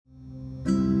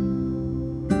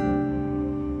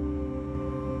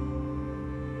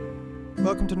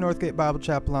Welcome to Northgate Bible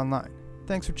Chapel Online.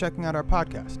 Thanks for checking out our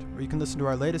podcast, where you can listen to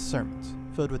our latest sermons,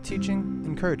 filled with teaching,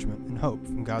 encouragement, and hope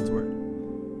from God's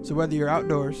Word. So whether you're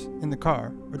outdoors, in the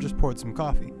car, or just poured some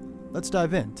coffee, let's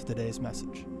dive into today's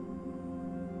message.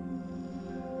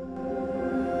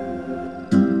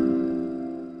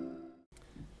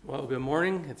 Well, good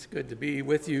morning. It's good to be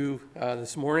with you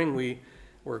this morning. We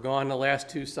were gone the last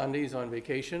 2 Sundays on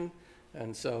vacation,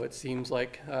 and so it seems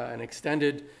like an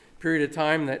extended period of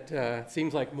time that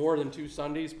seems like more than 2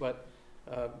 Sundays, but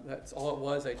that's all it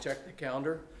was. I checked the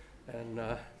calendar, and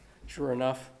sure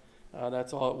enough,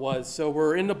 that's all it was. So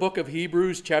we're in the book of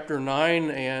Hebrews, chapter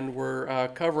 9, and we're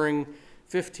covering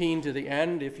 15 to the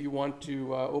end, if you want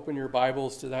to open your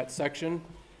Bibles to that section.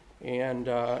 And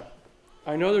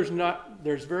I know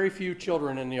there's very few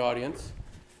children in the audience,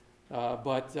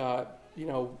 but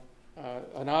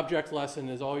an object lesson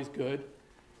is always good.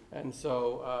 And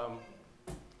so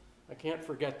I can't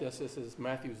forget this. This is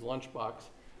Matthew's lunchbox.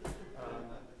 And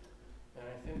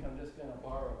I think I'm just going to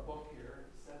borrow a book here,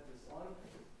 set this on,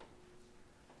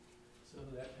 so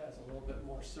that has a little bit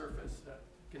more surface.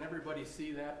 Can everybody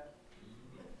see that?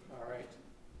 All right.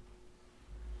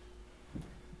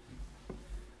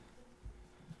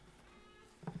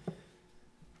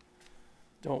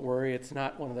 Don't worry, it's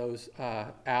not one of those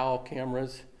owl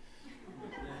cameras.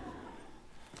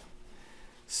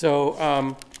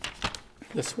 So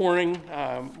this morning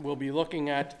we'll be looking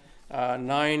at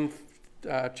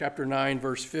chapter 9,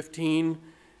 verse 15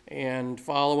 and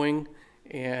following.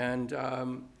 And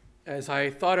as I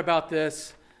thought about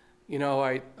this,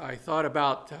 I thought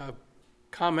about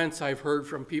comments I've heard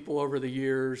from people over the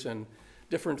years and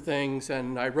different things.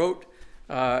 And I wrote,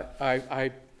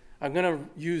 I'm going to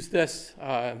use this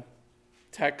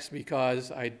text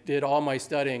because I did all my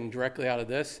studying directly out of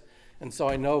this, and so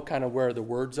I know kind of where the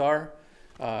words are.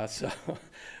 So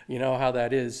you know how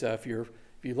that is. If you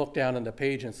look down on the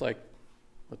page, and it's like,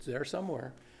 what's there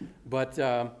somewhere? But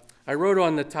I wrote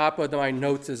on the top of my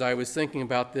notes as I was thinking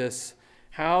about this,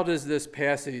 how does this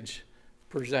passage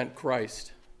present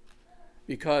Christ?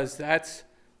 Because that's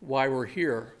why we're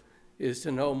here, is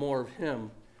to know more of Him,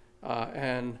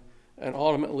 and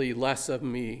ultimately less of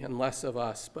me and less of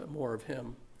us, but more of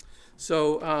Him.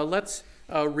 So let's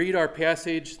read our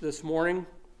passage this morning,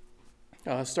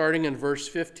 starting in verse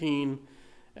 15,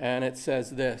 and it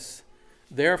says this: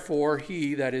 "Therefore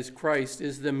He, that is Christ,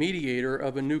 is the mediator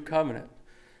of a new covenant,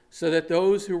 so that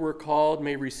those who were called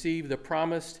may receive the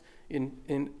promised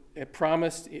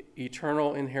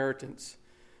eternal inheritance,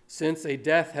 since a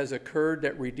death has occurred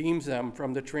that redeems them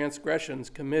from the transgressions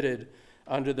committed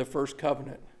under the first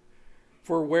covenant.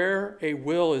 For where a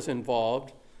will is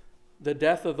involved, the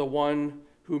death of the one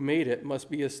who made it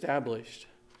must be established.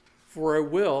 For a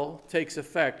will takes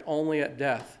effect only at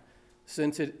death,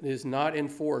 since it is not in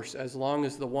force as long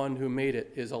as the one who made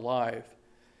it is alive.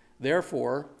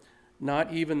 Therefore,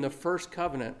 not even the first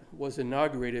covenant was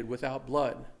inaugurated without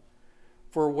blood.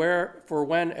 For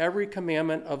when every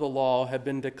commandment of the law had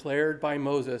been declared by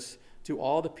Moses to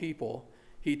all the people,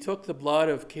 he took the blood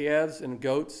of calves and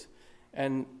goats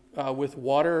and with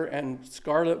water and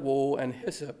scarlet wool and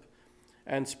hyssop,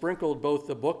 and sprinkled both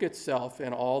the book itself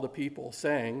and all the people,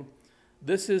 saying,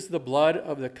 'This is the blood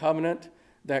of the covenant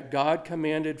that God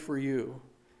commanded for you.'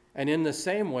 And in the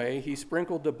same way he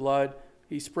sprinkled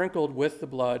with the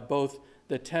blood both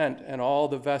the tent and all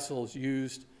the vessels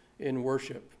used in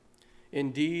worship.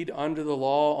 Indeed, under the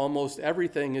law almost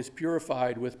everything is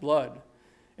purified with blood,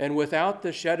 and without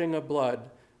the shedding of blood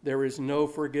there is no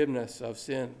forgiveness of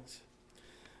sins.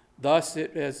 Thus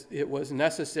it was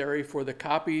necessary for the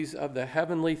copies of the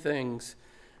heavenly things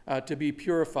to be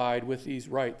purified with these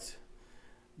rites,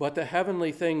 but the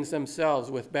heavenly things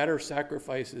themselves with better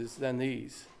sacrifices than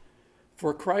these.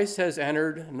 For Christ has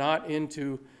entered not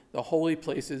into the holy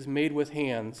places made with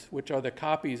hands, which are the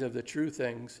copies of the true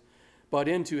things, but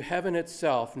into heaven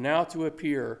itself, now to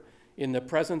appear in the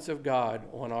presence of God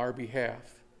on our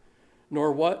behalf.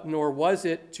 Nor was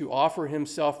it to offer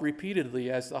himself repeatedly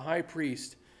as the high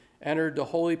priest entered the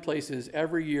holy places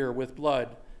every year with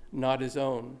blood, not his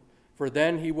own, for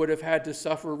then he would have had to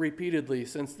suffer repeatedly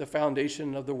since the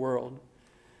foundation of the world.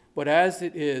 But as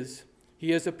it is,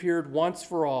 he has appeared once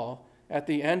for all at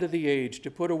the end of the age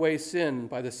to put away sin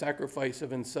by the sacrifice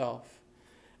of himself.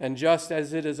 And just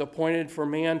as it is appointed for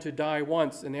man to die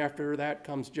once, and after that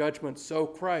comes judgment, so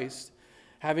Christ,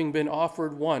 having been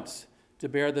offered once to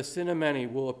bear the sin of many,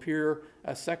 will appear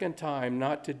a second time,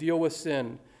 not to deal with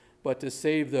sin, but to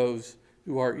save those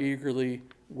who are eagerly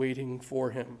waiting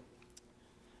for him."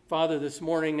 Father, this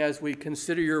morning as we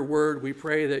consider your word, we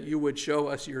pray that you would show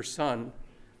us your Son,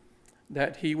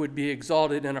 that he would be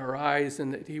exalted in our eyes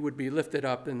and that he would be lifted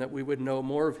up and that we would know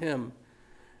more of him,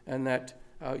 and that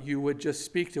you would just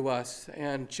speak to us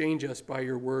and change us by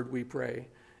your word, we pray.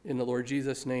 In the Lord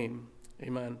Jesus' name,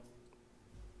 amen.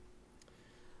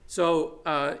 So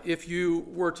if you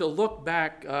were to look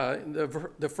back,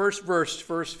 the first verse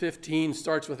 15,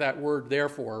 starts with that word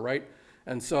therefore, right?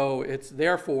 And so it's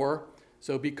therefore,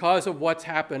 so because of what's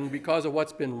happened, because of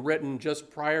what's been written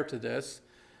just prior to this,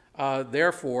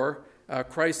 therefore,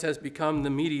 Christ has become the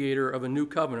mediator of a new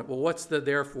covenant. Well, what's the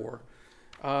therefore?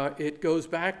 It goes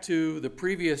back to the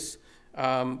previous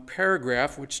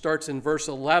paragraph, which starts in verse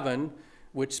 11,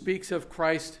 which speaks of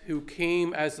Christ who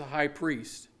came as the high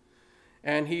priest.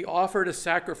 And he offered a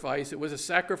sacrifice. It was a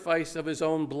sacrifice of his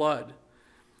own blood.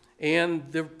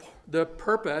 And the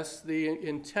purpose, the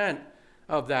intent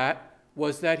of that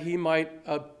was that he might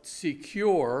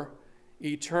secure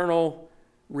eternal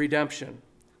redemption.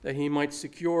 That he might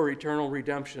secure eternal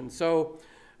redemption. So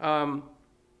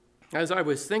as I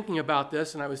was thinking about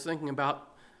this, and I was thinking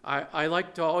about, I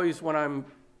like to always, when I'm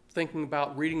thinking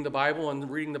about reading the Bible and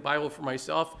reading the Bible for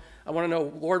myself, I want to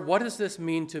know, Lord, what does this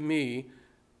mean to me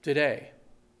today?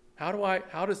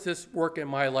 How does this work in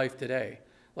my life today?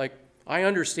 Like, I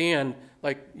understand,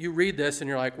 like, you read this and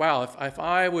you're like, wow, if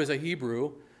I was a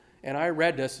Hebrew and I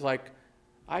read this, like,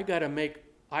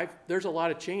 there's a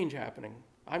lot of change happening.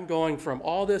 I'm going from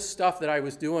all this stuff that I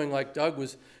was doing, like Doug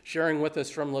was sharing with us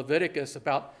from Leviticus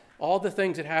about all the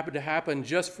things that happened to happen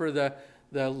just for the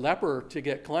leper to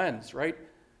get cleansed, right?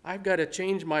 I've got to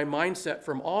change my mindset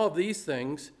from all of these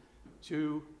things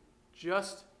to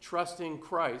just trusting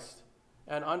Christ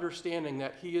and understanding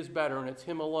that he is better and it's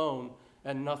him alone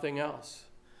and nothing else.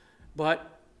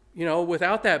 But, you know,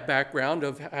 without that background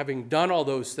of having done all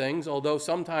those things, although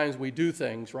sometimes we do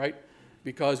things, right,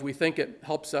 because we think it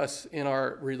helps us in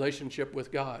our relationship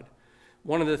with God.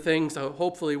 One of the things that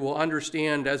hopefully we'll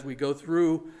understand as we go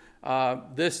through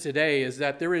this today is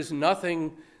that there is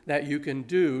nothing that you can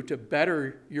do to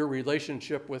better your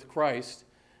relationship with Christ,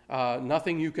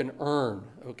 nothing you can earn,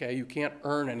 okay? You can't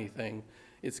earn anything.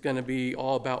 It's going to be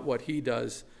all about what he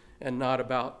does and not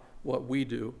about what we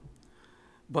do.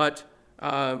 But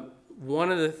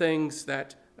one of the things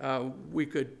that we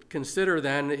could consider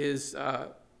then is,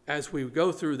 as we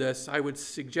go through this, I would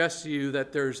suggest to you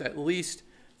that there's at least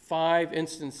 5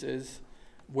 instances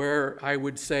where I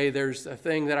would say there's a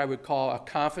thing that I would call a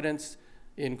confidence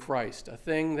in Christ, a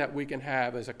thing that we can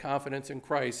have as a confidence in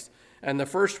Christ. And the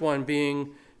first one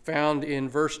being found in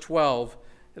verse 12,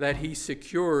 that he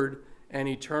secured an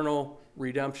eternal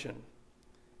redemption.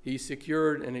 He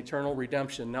secured an eternal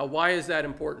redemption. Now, why is that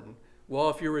important? Well,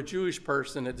 if you're a Jewish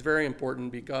person, it's very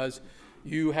important because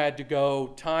you had to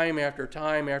go time after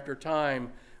time after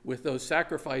time with those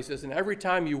sacrifices. And every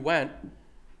time you went,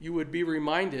 you would be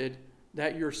reminded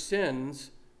that your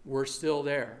sins were still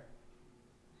there.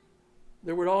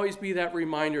 There would always be that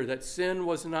reminder that sin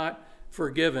was not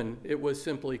forgiven, it was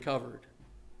simply covered.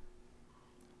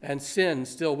 And sin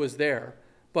still was there.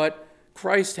 But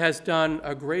Christ has done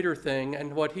a greater thing,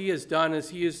 and what he has done is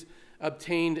he has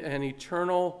obtained an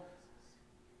eternal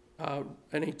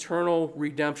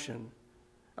redemption.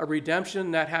 A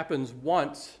redemption that happens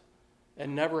once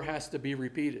and never has to be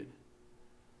repeated.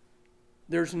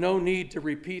 There's no need to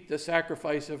repeat the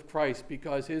sacrifice of Christ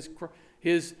because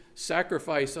his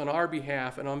sacrifice on our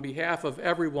behalf and on behalf of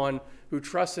everyone who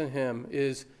trusts in him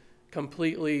is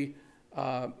completely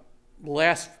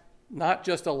lasts not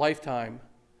just a lifetime,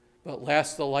 but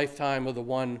lasts the lifetime of the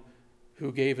one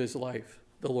who gave his life,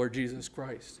 the Lord Jesus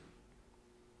Christ.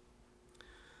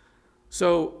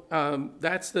 So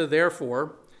that's the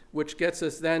therefore, which gets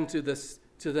us then to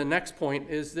the next point,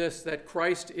 is this, that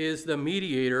Christ is the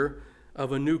mediator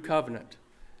of a new covenant.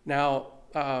 Now,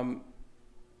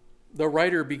 the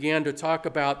writer began to talk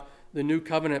about the new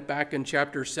covenant back in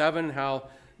chapter 7, how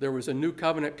there was a new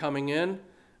covenant coming in,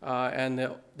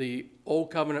 and the old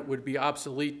covenant would be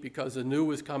obsolete because the new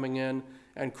was coming in,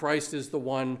 and Christ is the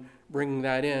one bringing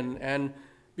that in. And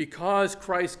because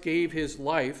Christ gave his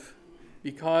life,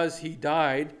 because he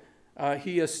died,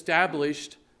 he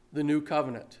established the new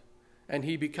covenant, and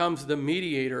he becomes the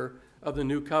mediator of the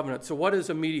new covenant. So what is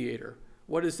a mediator?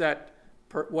 What does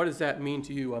that mean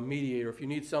to you, a mediator? If you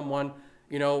need someone,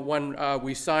 you know, when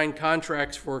we sign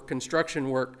contracts for construction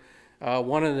work,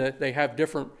 they have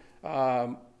different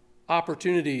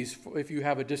opportunities if you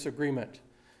have a disagreement,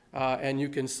 and you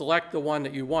can select the one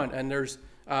that you want. And there's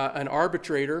an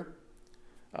arbitrator,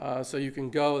 so you can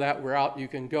go that route. You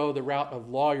can go the route of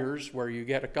lawyers, where you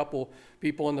get a couple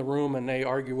people in the room and they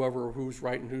argue over who's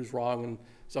right and who's wrong, and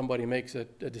somebody makes a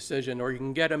decision. Or you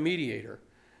can get a mediator.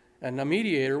 And a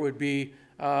mediator would be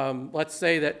let's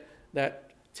say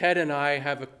that Ted and I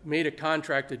have made a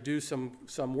contract to do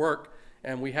some work,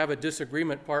 and we have a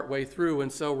disagreement partway through,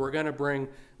 and so we're going to bring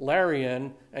Larry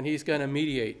in, and he's going to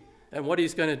mediate. And what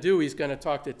he's going to do, he's going to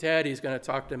talk to Ted, he's going to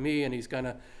talk to me, and he's going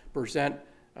to present,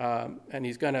 and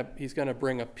he's going to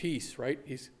bring a peace, right?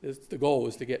 The goal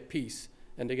is to get peace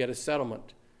and to get a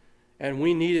settlement. And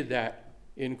we needed that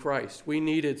in Christ. We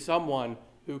needed someone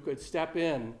who could step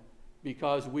in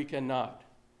because we cannot.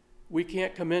 We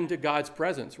can't come into God's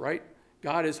presence, right?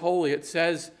 God is holy. It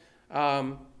says,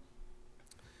 I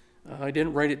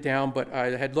didn't write it down, but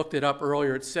I had looked it up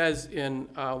earlier. It says in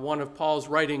one of Paul's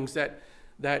writings that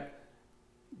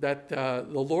the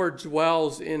Lord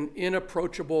dwells in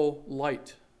inapproachable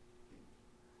light.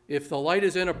 If the light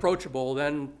is inapproachable,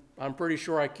 then I'm pretty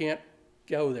sure I can't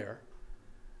go there.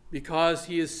 Because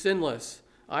he is sinless,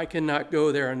 I cannot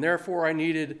go there, and therefore I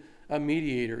needed a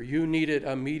mediator. You needed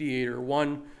a mediator,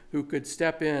 one who could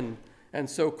step in. And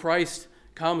so Christ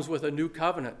comes with a new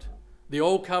covenant, the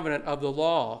old covenant of the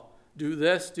law. Do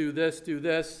this, do this, do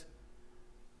this,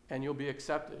 and you'll be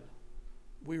accepted.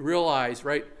 We realize,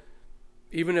 right,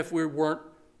 even if we weren't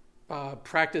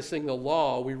practicing the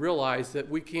law, we realize that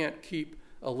we can't keep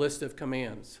a list of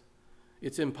commands.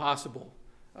 It's impossible.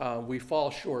 We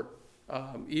fall short.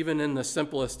 Even in the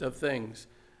simplest of things,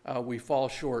 we fall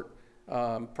short,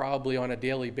 probably on a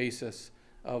daily basis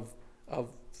of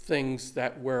things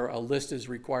where a list is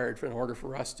required in order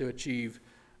for us to achieve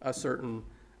a certain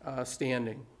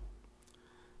standing.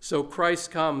 So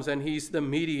Christ comes, and he's the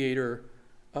mediator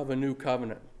of a new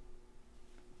covenant.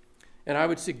 And I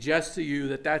would suggest to you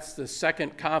that that's the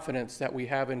second confidence that we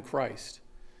have in Christ.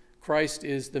 Christ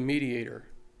is the mediator.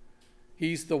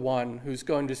 He's the one who's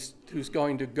going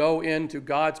to go into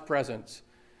God's presence,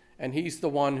 and he's the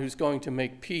one who's going to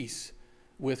make peace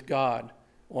with God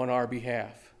on our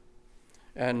behalf.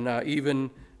 And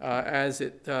even as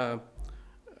it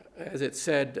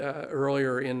said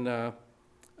earlier in the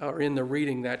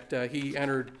reading that he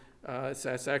entered,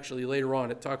 it's actually later on,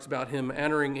 it talks about him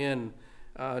entering in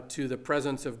to the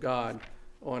presence of God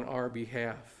on our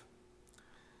behalf.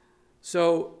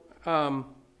 So,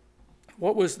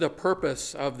 what was the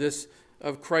purpose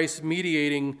of Christ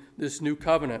mediating this new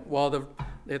covenant? Well,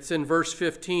 it's in verse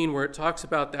 15 where it talks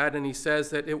about that, and he says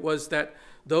that it was that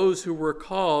those who were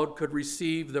called could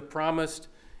receive the promised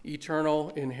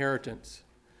eternal inheritance.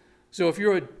 So if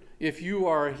you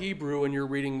are a Hebrew and you're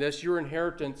reading this, your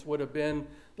inheritance would have been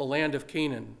the land of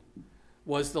Canaan.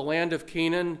 Was the land of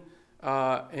Canaan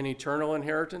an eternal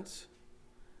inheritance?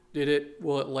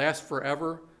 Will it last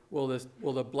forever? Will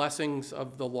the blessings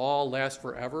of the law last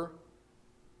forever?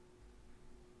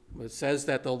 It says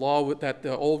that that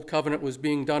the old covenant was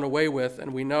being done away with,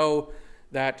 and we know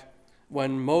that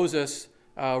when Moses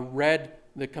read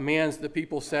the commands, the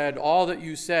people said, "All that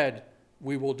you said,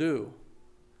 we will do."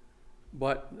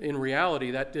 But in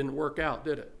reality, that didn't work out,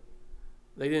 did it?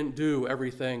 They didn't do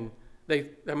everything.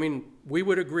 We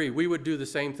would agree. We would do the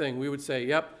same thing. We would say,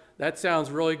 "Yep, that sounds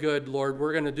really good, Lord.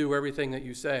 We're going to do everything that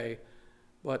you say."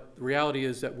 But the reality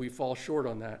is that we fall short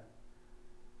on that.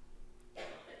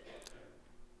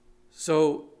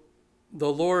 So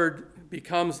the Lord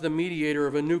becomes the mediator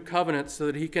of a new covenant so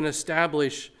that he can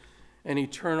establish an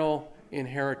eternal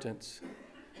inheritance.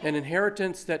 An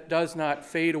inheritance that does not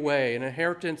fade away. An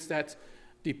inheritance that's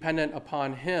dependent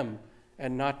upon him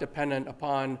and not dependent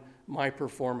upon my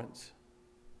performance.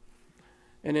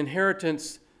 An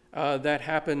inheritance that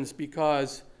happens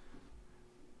because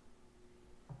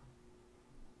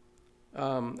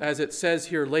as it says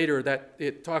here later, that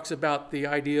it talks about the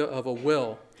idea of a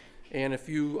will. And if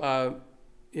you,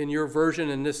 in your version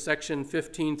in this section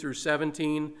 15 through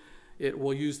 17, it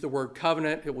will use the word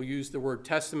covenant, it will use the word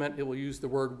testament, it will use the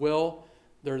word will.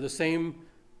 They're the same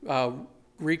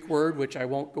Greek word, which I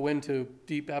won't go into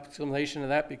deep explanation of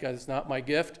that because it's not my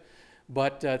gift,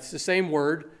 but it's the same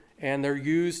word, and they're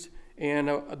used. And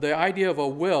the idea of a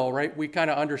will, right, we kind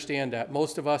of understand that.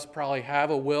 Most of us probably have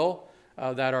a will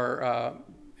that are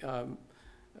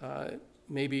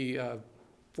maybe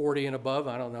 40 and above,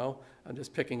 I don't know. I'm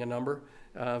just picking a number.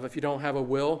 If you don't have a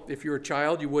will, if you're a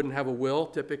child, you wouldn't have a will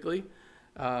typically.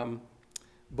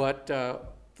 But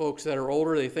folks that are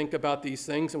older, they think about these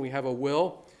things, and we have a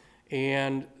will.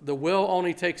 And the will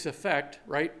only takes effect,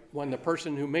 right, when the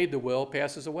person who made the will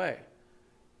passes away.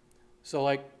 So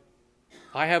like,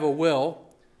 I have a will,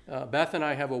 Beth and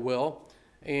I have a will,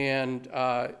 and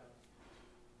I'm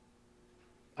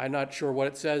not sure what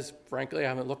it says, frankly. I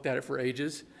haven't looked at it for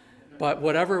ages. But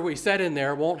whatever we said in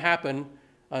there won't happen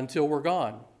until we're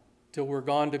gone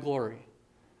to glory.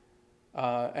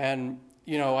 And,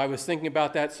 I was thinking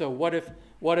about that. So what if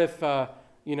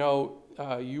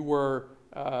you were,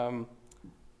 well,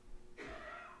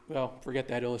 forget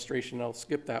that illustration. I'll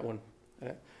skip that one.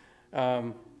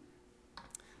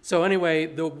 So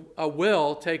anyway, a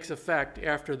will takes effect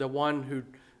after the one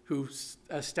who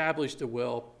established the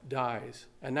will dies.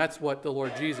 And that's what the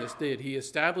Lord Jesus did. He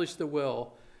established the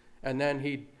will, and then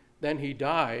he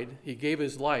died. He gave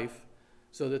his life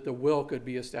so that the will could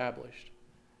be established.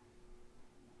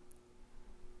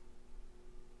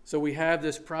 So we have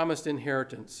this promised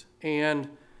inheritance. And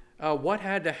what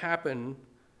had to happen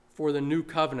for the new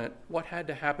covenant? What had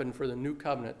to happen for the new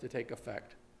covenant to take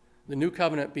effect? The new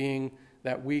covenant being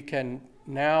that we can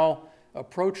now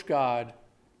approach God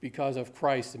because of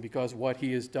Christ and because of what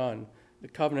he has done, the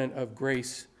covenant of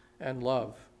grace and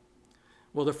love.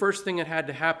 Well, the first thing that had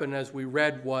to happen, as we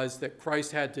read, was that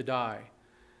Christ had to die.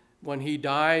 When he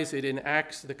dies, it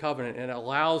enacts the covenant and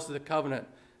allows the covenant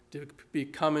to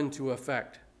come into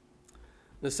effect.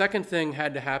 The second thing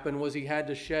had to happen was he had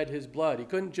to shed his blood. He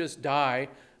couldn't just die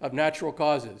of natural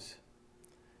causes.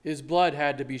 His blood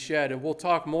had to be shed, and we'll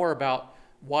talk more about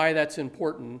why that's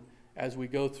important as we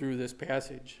go through this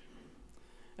passage.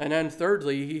 And then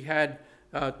thirdly,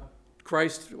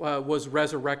 Christ was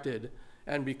resurrected,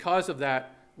 and because of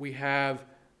that, we have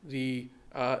the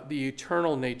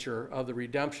eternal nature of the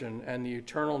redemption and the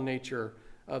eternal nature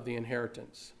of the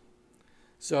inheritance.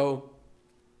 So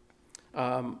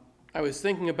I was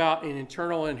thinking about an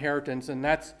eternal inheritance, and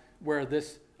that's where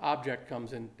this object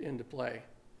comes into play.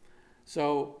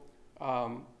 So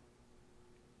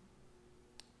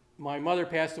my mother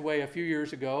passed away a few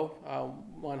years ago,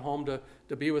 went home to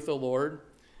be with the Lord,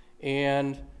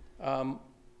 and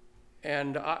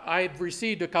I've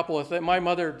received a couple of things. My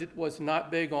mother was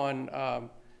not big on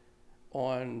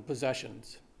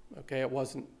possessions. Okay, it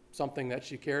wasn't something that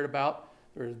she cared about.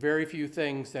 There were very few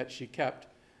things that she kept,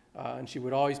 and she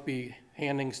would always be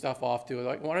handing stuff off to her,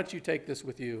 like, why don't you take this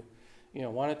with you?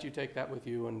 Why don't you take that with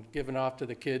you, and giving off to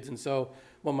the kids. And so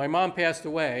when my mom passed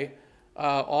away,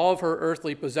 all of her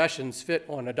earthly possessions fit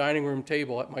on a dining room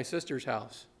table at my sister's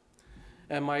house.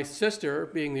 And my sister,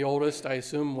 being the oldest, I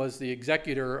assume was the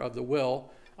executor of the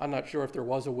will. I'm not sure if there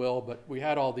was a will, but we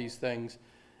had all these things.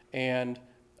 And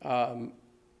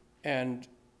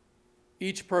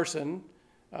each person,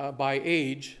 by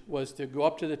age, was to go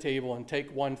up to the table and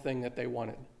take one thing that they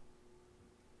wanted.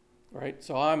 Right?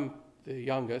 So I'm the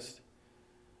youngest,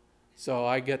 so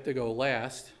I get to go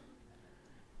last.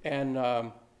 And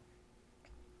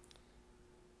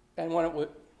when it was,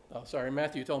 oh, sorry,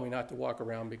 Matthew told me not to walk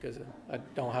around because I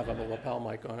don't have a lapel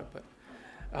mic on it.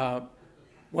 But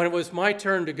when it was my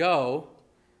turn to go,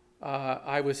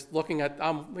 I was looking at,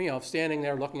 I'm standing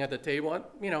there looking at the table. And,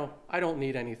 I don't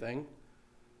need anything.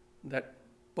 But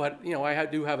I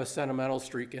do have a sentimental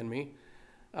streak in me.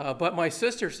 But my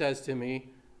sister says to me,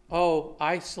 "Oh,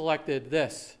 I selected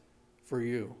this for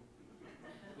you."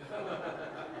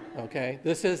 Okay,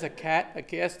 this is a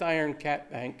cast iron cat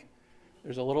bank.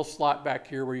 There's a little slot back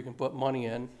here where you can put money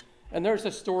in. And there's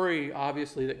a story,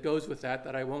 obviously, that goes with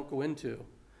that I won't go into.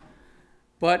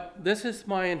 But this is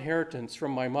my inheritance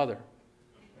from my mother.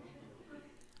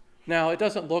 Now, it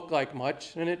doesn't look like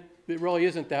much, and it really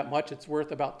isn't that much. It's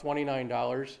worth about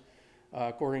 $29,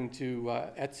 according to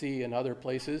Etsy and other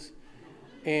places.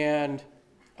 And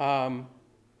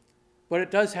but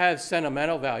it does have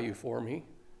sentimental value for me.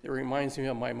 It reminds me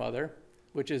of my mother,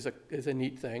 which is a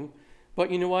neat thing.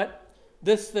 But you know what?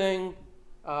 This thing,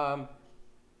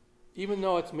 even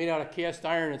though it's made out of cast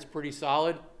iron, it's pretty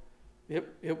solid.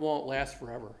 It won't last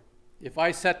forever. If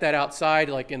I set that outside,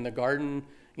 like in the garden,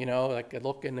 like I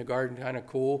look in the garden kind of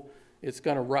cool, it's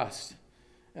going to rust.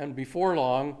 And before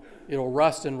long, it'll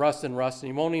rust and rust and rust, and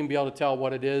you won't even be able to tell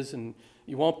what it is, and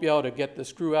you won't be able to get the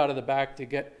screw out of the back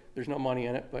there's no money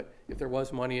in it, but if there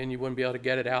was money in, you wouldn't be able to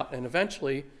get it out. And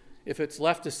eventually, if it's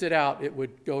left to sit out, it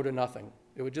would go to nothing.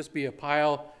 It would just be a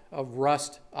pile of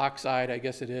rust oxide, I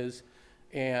guess it is,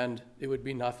 and it would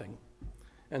be nothing.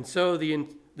 And so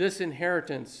this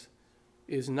inheritance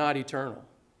is not eternal.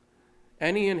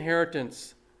 Any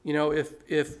inheritance,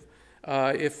 if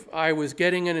I was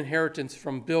getting an inheritance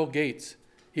from Bill Gates,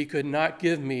 he could not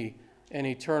give me an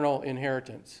eternal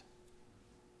inheritance.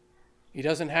 He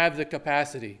doesn't have the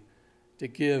capacity to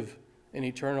give an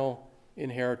eternal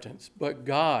inheritance. But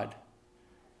God,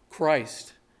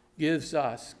 Christ, gives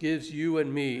you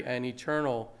and me an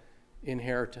eternal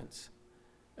inheritance,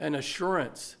 an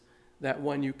assurance that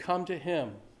when you come to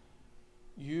him,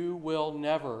 you will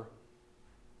never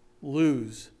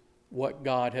lose what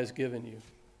God has given you.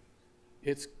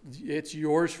 It's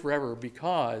yours forever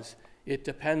because it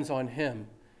depends on him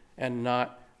and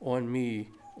not on me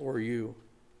or you.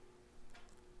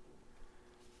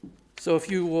 So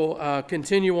if you will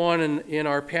continue on in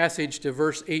our passage to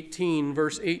verse 18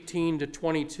 to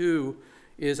 22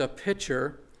 is a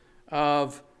picture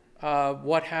of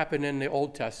what happened in the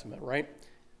Old Testament, right?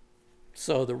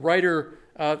 So the writer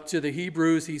to the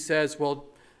Hebrews, he says,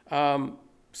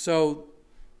 so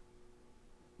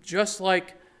just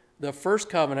like the first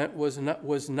covenant was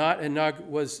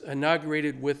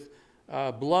inaugurated with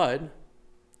blood,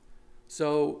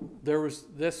 so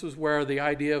this was where the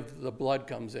idea of the blood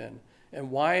comes in. And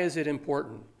why is it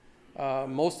important?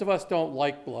 Most of us don't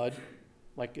like blood.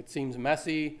 Like, it seems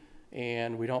messy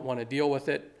and we don't want to deal with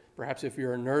it. Perhaps if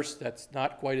you're a nurse, that's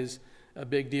not quite as a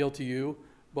big deal to you.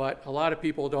 But a lot of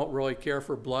people don't really care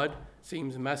for blood.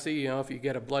 Seems messy, if you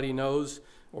get a bloody nose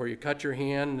or you cut your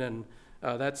hand and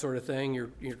that sort of thing,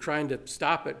 you're trying to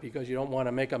stop it because you don't want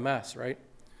to make a mess, right?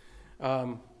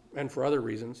 And for other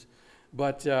reasons.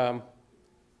 But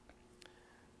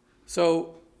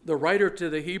so the writer to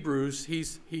the Hebrews,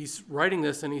 he's writing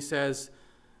this and he says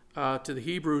to the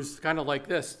Hebrews kind of like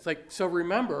this. It's like, so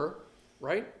remember,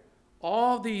 right?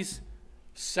 All these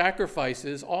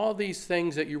sacrifices, all these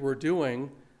things that you were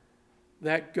doing,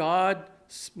 that God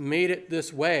made it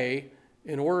this way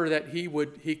in order that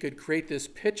he could create this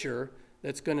picture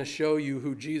that's going to show you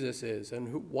who Jesus is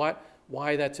and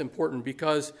why that's important.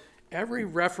 Because every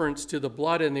reference to the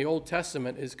blood in the Old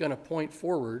Testament is going to point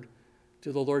forward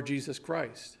to the Lord Jesus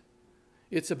Christ.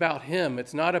 It's about him.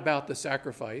 It's not about the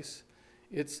sacrifice.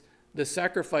 The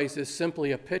sacrifice is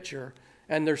simply a picture.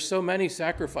 And there's so many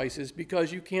sacrifices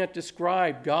because you can't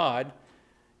describe God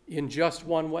in just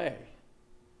one way.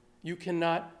 You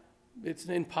cannot, it's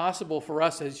impossible for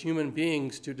us as human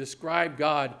beings to describe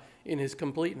God in his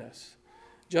completeness.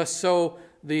 Just so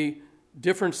the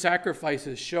different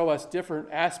sacrifices show us different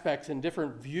aspects and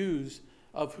different views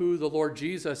of who the Lord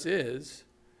Jesus is.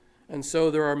 And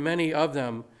so there are many of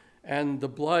them, and the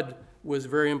blood was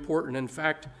very important. In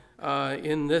fact,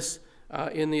 in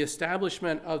the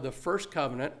establishment of the first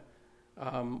covenant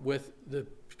with the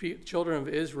children of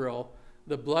Israel,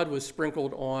 the blood was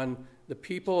sprinkled on the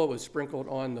people, it was sprinkled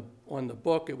on the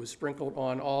book, it was sprinkled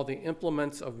on all the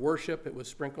implements of worship, it was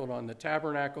sprinkled on the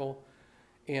tabernacle,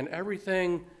 and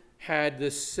everything had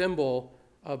this symbol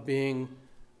of being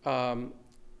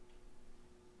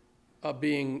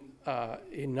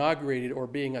inaugurated or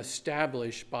being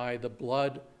established by the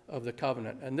blood of the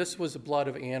covenant. And this was the blood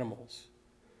of animals.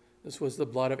 This was the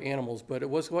blood of animals, but it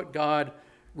was what God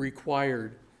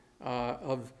required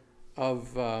of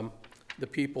the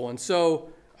people. And so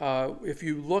if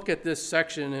you look at this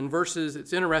section in verses,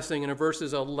 it's interesting, in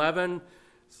verses 11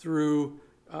 through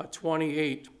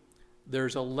 28,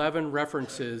 there's 11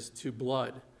 references to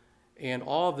blood, and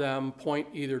all of them point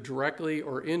either directly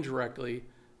or indirectly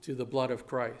to the blood of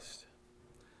Christ.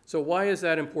 So why is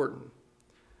that important?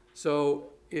 So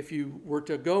if you were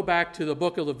to go back to the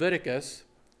book of Leviticus,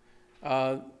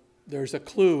 there's a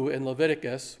clue in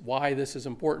Leviticus why this is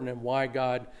important and why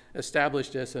God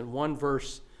established this. And one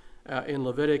verse in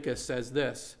Leviticus says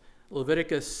this,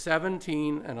 Leviticus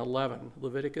 17 and 11.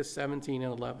 Leviticus 17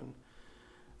 and 11.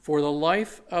 For the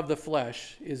life of the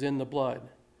flesh is in the blood,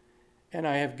 and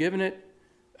I have given it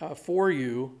for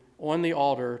you on the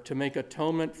altar to make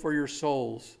atonement for your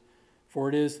souls, for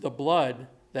it is the blood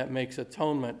that makes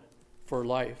atonement for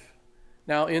life.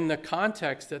 Now, in the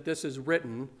context that this is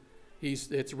written,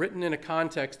 it's written in a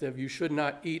context of you should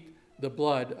not eat the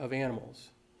blood of animals.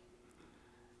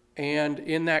 And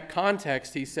in that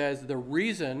context, he says the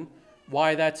reason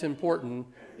why that's important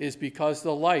is because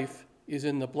the life is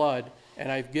in the blood,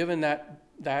 and I've given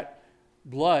that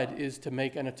blood is to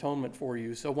make an atonement for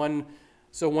you. So when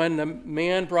the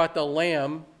man brought the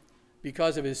lamb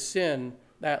because of his sin,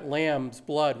 that lamb's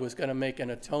blood was going to make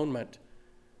an atonement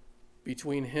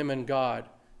between him and God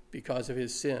because of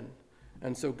his sin.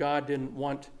 And so God didn't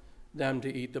want them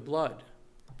to eat the blood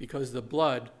because the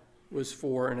blood was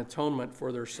for an atonement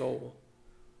for their soul.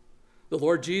 The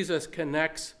Lord Jesus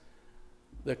connects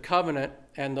the covenant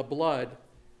and the blood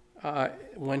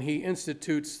when he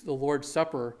institutes the Lord's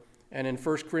Supper. And in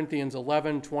 1 Corinthians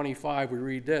 11:25, we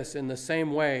read this, in the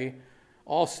same way,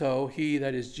 also he,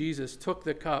 that is Jesus, took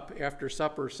the cup after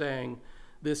supper, saying,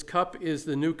 this cup is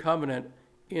the new covenant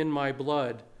in my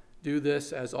blood. Do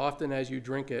this as often as you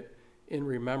drink it in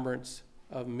remembrance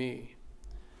of me.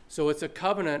 So it's a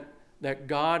covenant that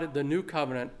God, the new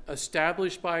covenant,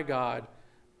 established by God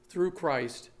through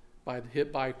Christ,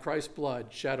 by Christ's blood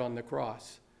shed on the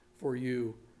cross for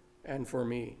you and for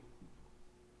me.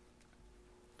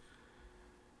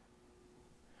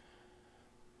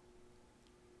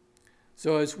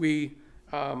 So as we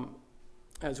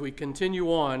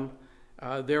continue on,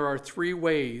 there are three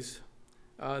ways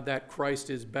that Christ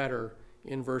is better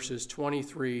in verses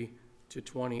 23 to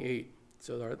 28.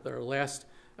 So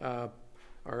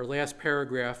our last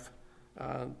paragraph,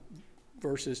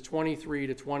 verses 23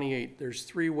 to 28, there's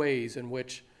three ways in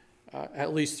which,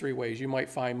 at least three ways, you might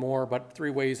find more, but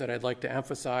three ways that I'd like to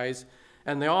emphasize.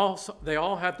 And they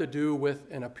all have to do with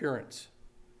an appearance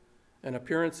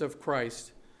of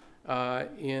Christ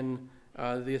in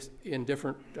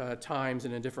different times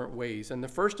and in different ways. And the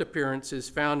first appearance is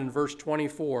found in verse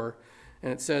 24,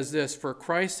 and it says this: "For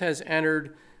Christ has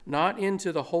entered not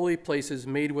into the holy places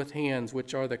made with hands,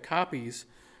 which are the copies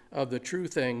of the true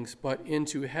things, but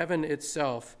into heaven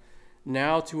itself,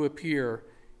 now to appear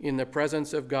in the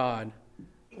presence of God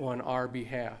on our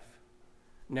behalf."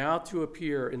 Now to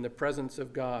appear in the presence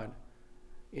of God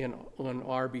on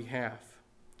our behalf.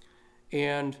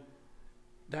 And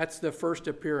that's the first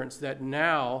appearance, that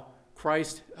now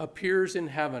Christ appears in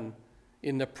heaven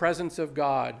in the presence of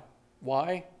God.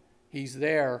 Why? He's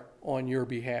there on your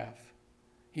behalf.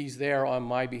 He's there on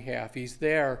my behalf. He's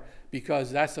there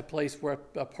because that's a place where,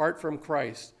 apart from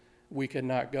Christ, we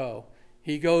cannot go.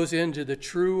 He goes into the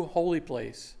true holy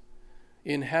place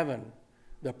in heaven,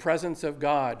 the presence of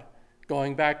God,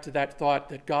 going back to that thought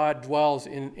that God dwells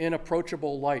in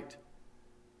inapproachable light.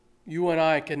 You and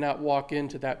I cannot walk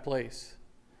into that place.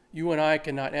 You and I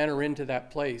cannot enter into that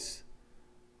place.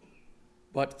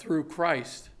 But through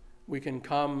Christ, we can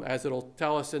come, as it'll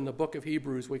tell us in the book of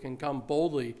Hebrews, we can come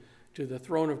boldly to the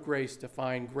throne of grace to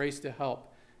find grace to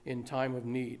help in time of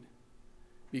need,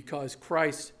 because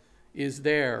Christ is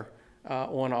there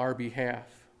on our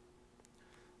behalf.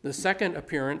 The second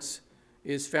appearance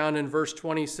is found in verse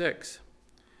 26.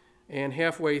 And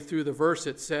halfway through the verse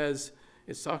it says,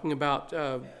 it's talking about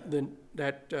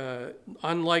that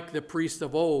unlike the priests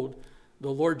of old,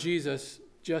 the Lord Jesus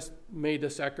just made the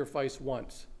sacrifice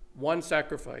once. One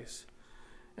sacrifice.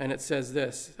 And it says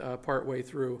this partway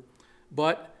through: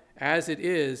 "But as it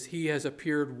is, he has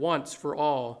appeared once for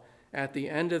all at the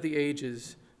end of the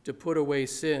ages to put away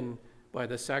sin by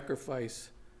the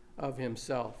sacrifice of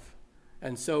himself."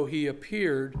 And so he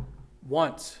appeared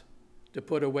once to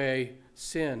put away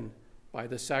sin by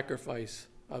the sacrifice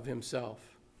of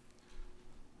himself.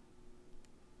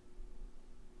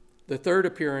 The third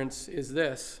appearance is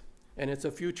this, and it's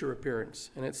a future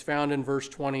appearance, and it's found in verse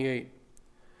 28.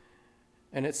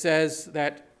 And it says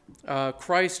that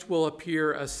Christ will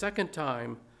appear a second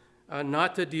time,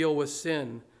 not to deal with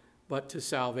sin, but to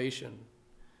salvation.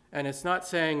 And it's not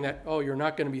saying that, oh, you're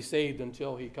not going to be saved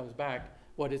until he comes back.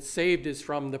 What it's saved is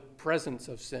from the presence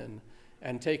of sin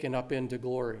and taken up into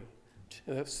glory.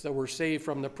 So we're saved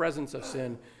from the presence of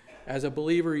sin. As a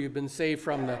believer, you've been saved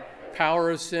from the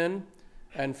power of sin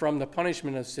and from the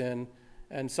punishment of sin.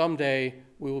 And someday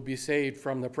we will be saved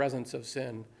from the presence of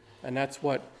sin. And that's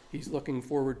what he's looking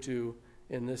forward to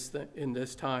in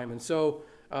this time. And so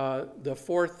the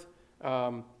fourth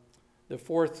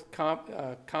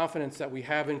confidence that we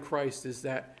have in Christ is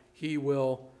that he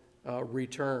will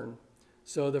return.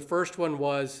 So the first one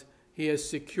was he has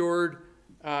secured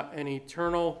an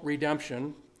eternal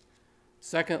redemption.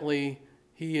 Secondly,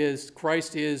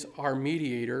 Christ is our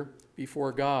mediator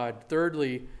before God.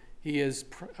 Thirdly, he has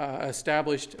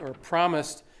established or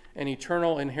promised an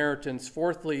eternal inheritance.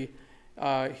 Fourthly,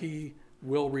 he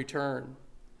will return.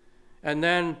 And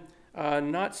then,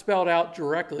 not spelled out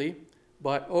directly,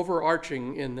 but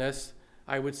overarching in this,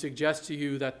 I would suggest to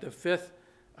you that the fifth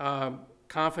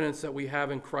confidence that we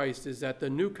have in Christ is that the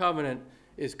new covenant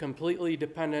is completely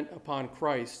dependent upon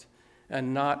Christ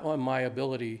and not on my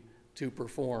ability to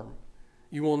perform.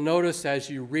 You will notice as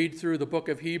you read through the book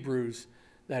of Hebrews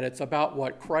that it's about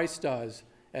what Christ does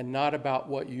and not about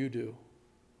what you do.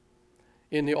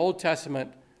 In the Old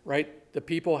Testament, right, the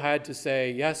people had to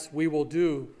say, yes, we will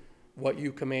do what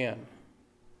you command.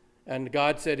 And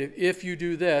God said, if you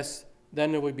do this,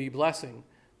 then there would be blessing.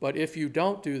 But if you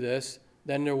don't do this,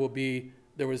 then there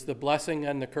was the blessing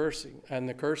and the cursing and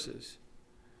the curses.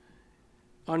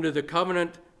 Under the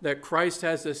covenant that Christ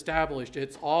has established,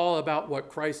 it's all about what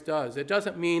Christ does. It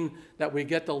doesn't mean that we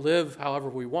get to live however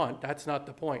we want. That's not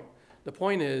the point. The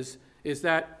point is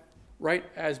that, right,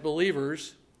 as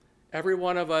believers, every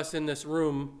one of us in this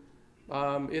room,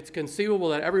 it's conceivable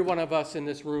that every one of us in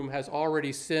this room has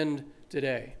already sinned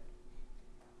today.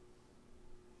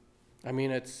 I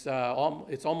mean, it's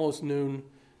almost noon,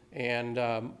 and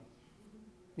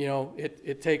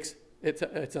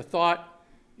it's a thought,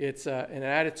 it's an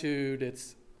attitude,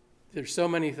 there's so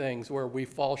many things where we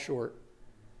fall short,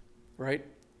 right?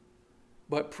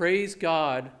 But praise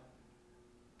God,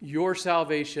 your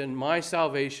salvation, my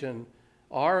salvation,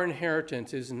 our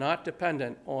inheritance is not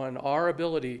dependent on our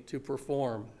ability to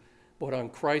perform, but on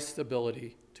Christ's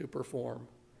ability to perform.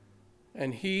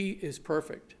 And he is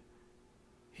perfect.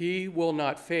 He will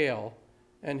not fail,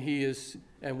 and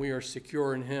we are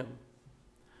secure in him.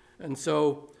 And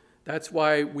so that's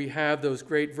why we have those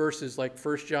great verses like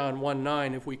 1 John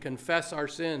 1:9. If we confess our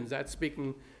sins, that's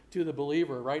speaking to the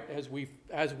believer, right? As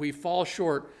we fall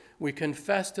short, we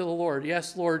confess to the Lord,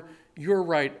 yes, Lord, you're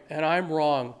right, and I'm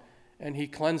wrong. And he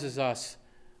cleanses us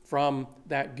from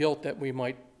that guilt that we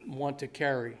might want to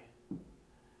carry.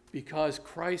 Because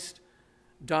Christ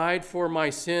died for my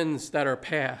sins that are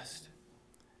past.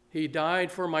 He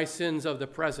died for my sins of the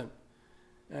present.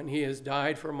 And he has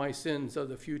died for my sins of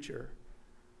the future.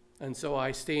 And so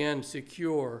I stand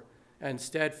secure and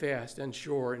steadfast and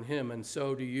sure in him, and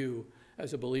so do you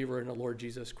as a believer in the Lord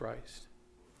Jesus Christ.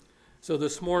 So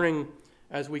this morning,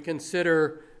 as we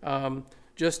consider,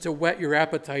 just to whet your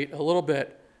appetite a little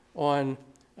bit on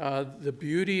the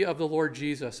beauty of the Lord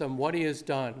Jesus and what he has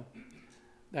done,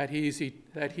 that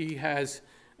he has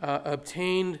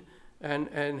obtained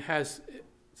and has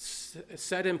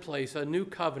set in place a new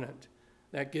covenant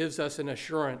that gives us an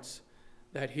assurance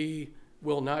that he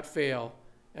will not fail,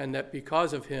 and that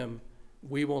because of him,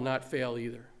 we will not fail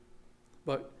either.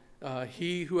 But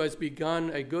he who has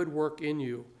begun a good work in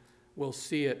you will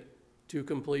see it to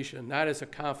completion. That is a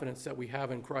confidence that we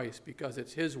have in Christ, because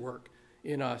it's his work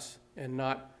in us and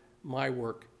not my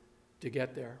work to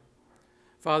get there.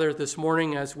 Father, this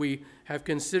morning as we have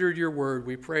considered your word,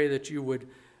 we pray that you would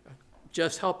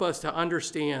just help us to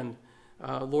understand,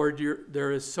 Lord,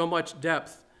 there is so much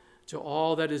depth to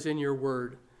all that is in your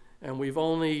word, and we've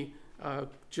only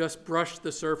just brushed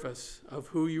the surface of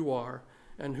who you are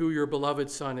and who your beloved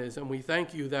Son is. And we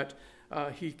thank you that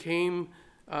he came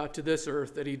to this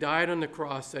earth, that he died on the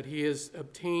cross, that he has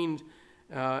obtained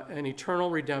an eternal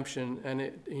redemption and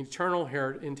an eternal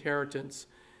inheritance,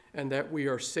 and that we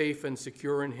are safe and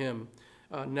secure in him,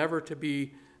 never to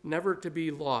be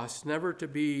lost, never to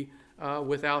be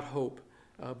without hope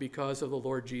because of the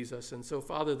Lord Jesus. And so,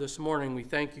 Father, this morning we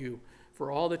thank you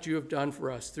for all that you have done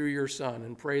for us through your Son,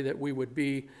 and pray that we would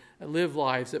live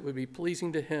lives that would be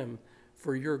pleasing to him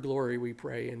for your glory, we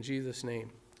pray. In Jesus' name,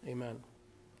 amen.